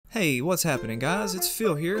Hey, what's happening guys? It's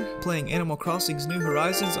Phil here, playing Animal Crossing's New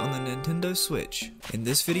Horizons on the Nintendo Switch. In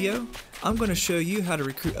this video, I'm going to show you how to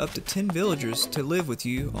recruit up to 10 villagers to live with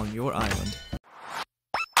you on your island.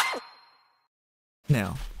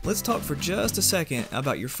 Now, let's talk for just a second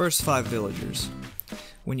about your first 5 villagers.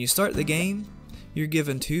 When you start the game, you're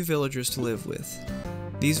given 2 villagers to live with.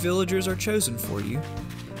 These villagers are chosen for you,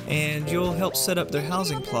 and you'll help set up their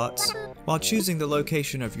housing plots while choosing the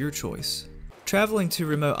location of your choice. Traveling to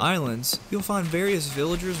remote islands, you'll find various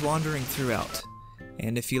villagers wandering throughout,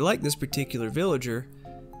 and if you like this particular villager,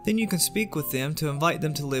 then you can speak with them to invite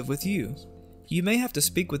them to live with you. You may have to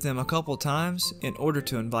speak with them a couple times in order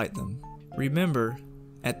to invite them. Remember,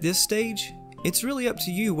 at this stage, it's really up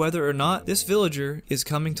to you whether or not this villager is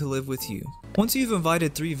coming to live with you. Once you've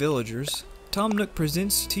invited 3 villagers, Tom Nook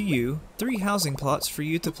presents to you 3 housing plots for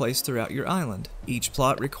you to place throughout your island. Each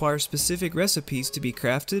plot requires specific recipes to be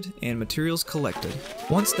crafted and materials collected.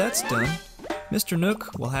 Once that's done, Mr.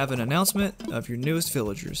 Nook will have an announcement of your newest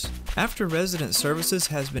villagers. After resident services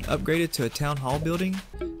has been upgraded to a town hall building,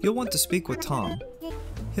 you'll want to speak with Tom.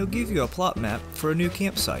 He'll give you a plot map for a new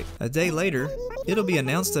campsite. A day later, it'll be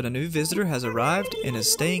announced that a new visitor has arrived and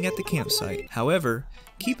is staying at the campsite. However,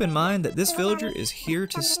 keep in mind that this villager is here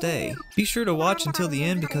to stay. Be sure to watch until the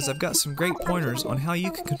end because I've got some great pointers on how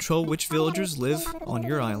you can control which villagers live on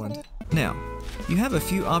your island. Now, you have a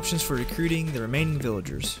few options for recruiting the remaining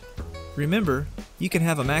villagers. Remember, you can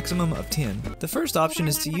have a maximum of 10. The first option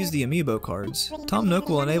is to use the amiibo cards. Tom Nook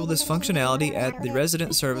will enable this functionality at the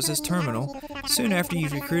Resident Services terminal soon after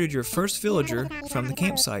you've recruited your first villager from the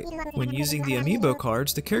campsite. When using the amiibo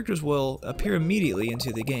cards, the characters will appear immediately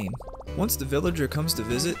into the game. Once the villager comes to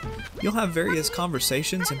visit, you'll have various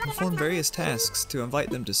conversations and perform various tasks to invite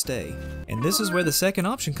them to stay. And this is where the second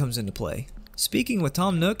option comes into play. Speaking with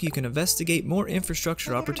Tom Nook, you can investigate more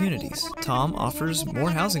infrastructure opportunities. Tom offers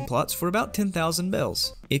more housing plots for about 10,000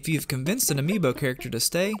 bells. If you've convinced an amiibo character to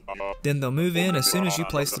stay, then they'll move in as soon as you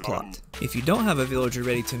place the plot. If you don't have a villager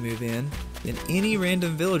ready to move in, then any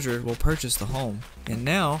random villager will purchase the home. And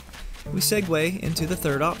now, we segue into the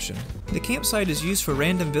third option. The campsite is used for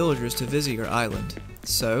random villagers to visit your island.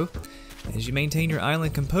 So, as you maintain your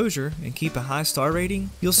island composure and keep a high star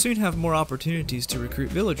rating, you'll soon have more opportunities to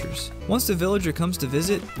recruit villagers. Once the villager comes to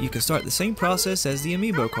visit, you can start the same process as the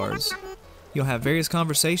amiibo cards. You'll have various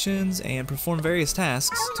conversations and perform various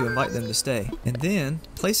tasks to invite them to stay. And then,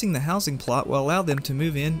 placing the housing plot will allow them to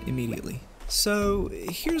move in immediately. So,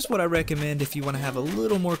 here's what I recommend if you want to have a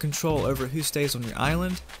little more control over who stays on your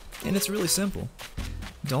island, and it's really simple.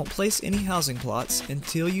 Don't place any housing plots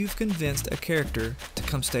until you've convinced a character to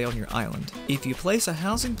come stay on your island. If you place a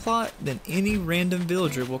housing plot, then any random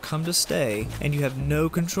villager will come to stay, and you have no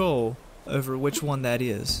control over which one that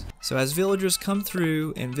is. So as villagers come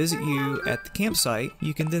through and visit you at the campsite,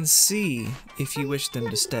 you can then see if you wish them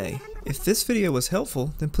to stay. If this video was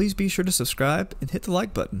helpful, then please be sure to subscribe and hit the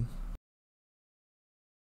like button.